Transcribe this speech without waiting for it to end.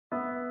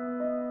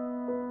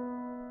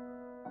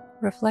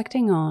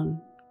reflecting on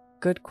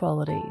good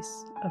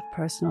qualities of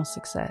personal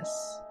success.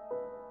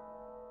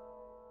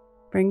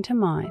 Bring to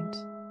mind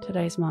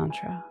today's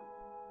mantra: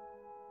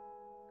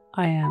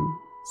 I am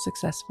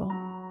successful.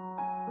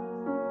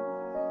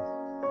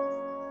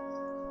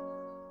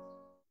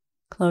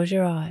 Close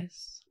your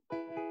eyes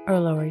or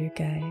lower your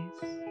gaze.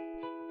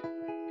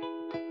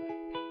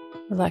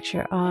 Relax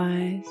your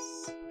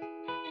eyes,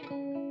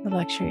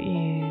 relax your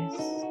ears,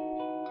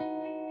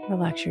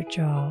 relax your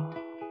jaw.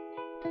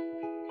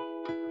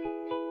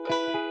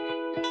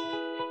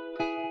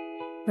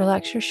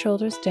 Relax your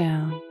shoulders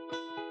down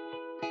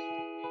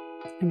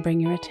and bring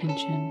your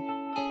attention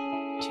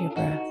to your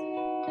breath.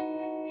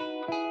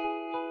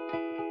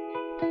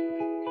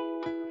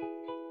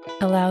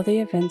 Allow the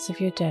events of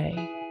your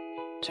day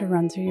to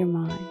run through your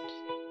mind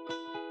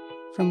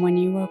from when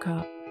you woke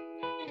up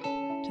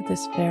to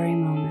this very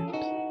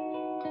moment.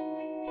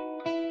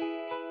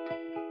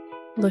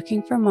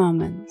 Looking for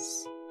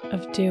moments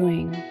of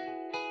doing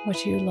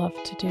what you love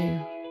to do.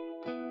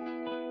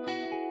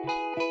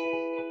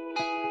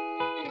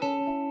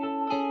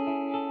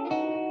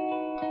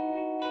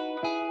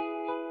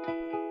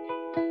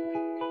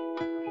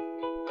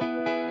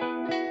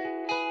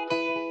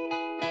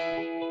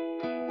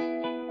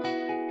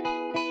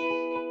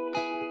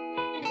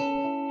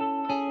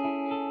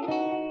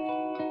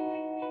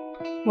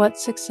 What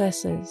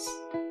successes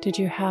did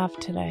you have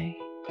today?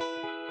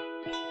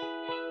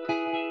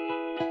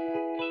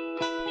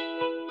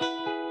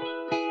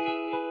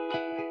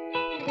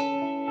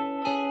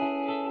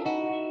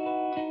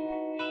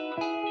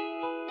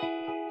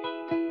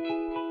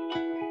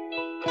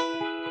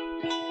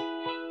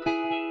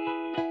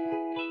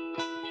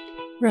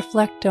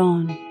 Reflect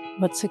on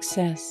what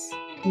success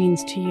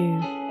means to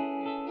you.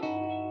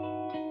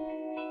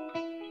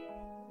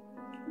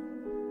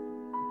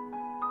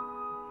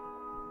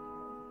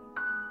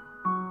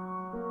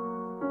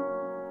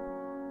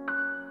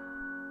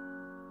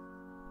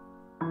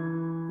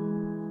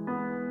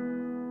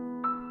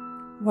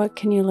 What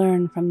can you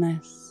learn from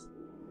this?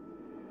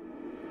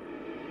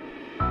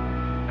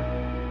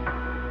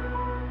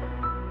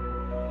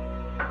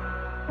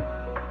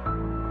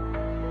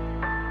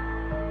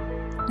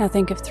 Now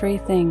think of 3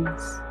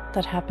 things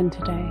that happened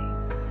today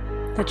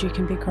that you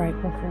can be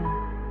grateful for.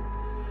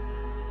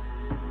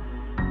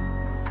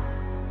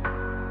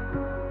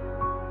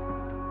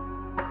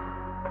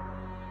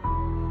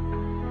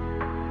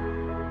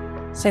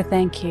 Say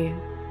thank you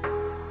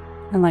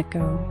and let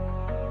go.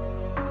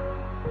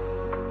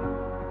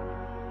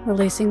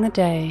 Releasing the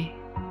day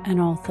and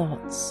all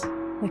thoughts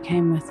that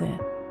came with it.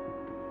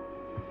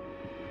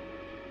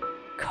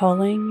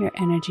 Calling your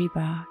energy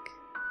back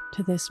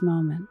to this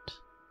moment.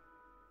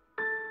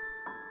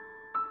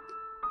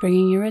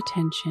 Bringing your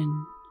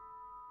attention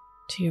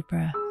to your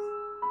breath.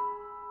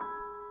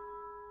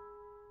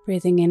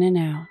 Breathing in and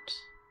out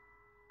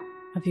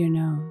of your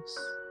nose.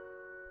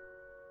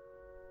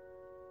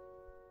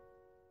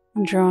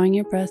 And drawing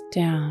your breath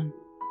down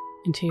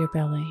into your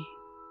belly,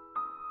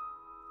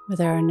 where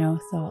there are no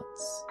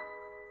thoughts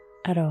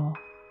at all.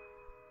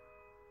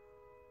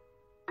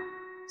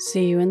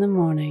 See you in the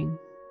morning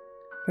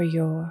for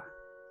your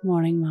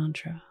morning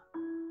mantra.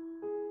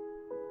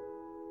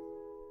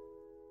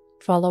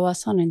 Follow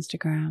us on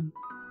Instagram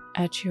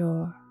at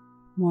Your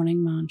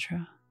Morning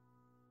Mantra.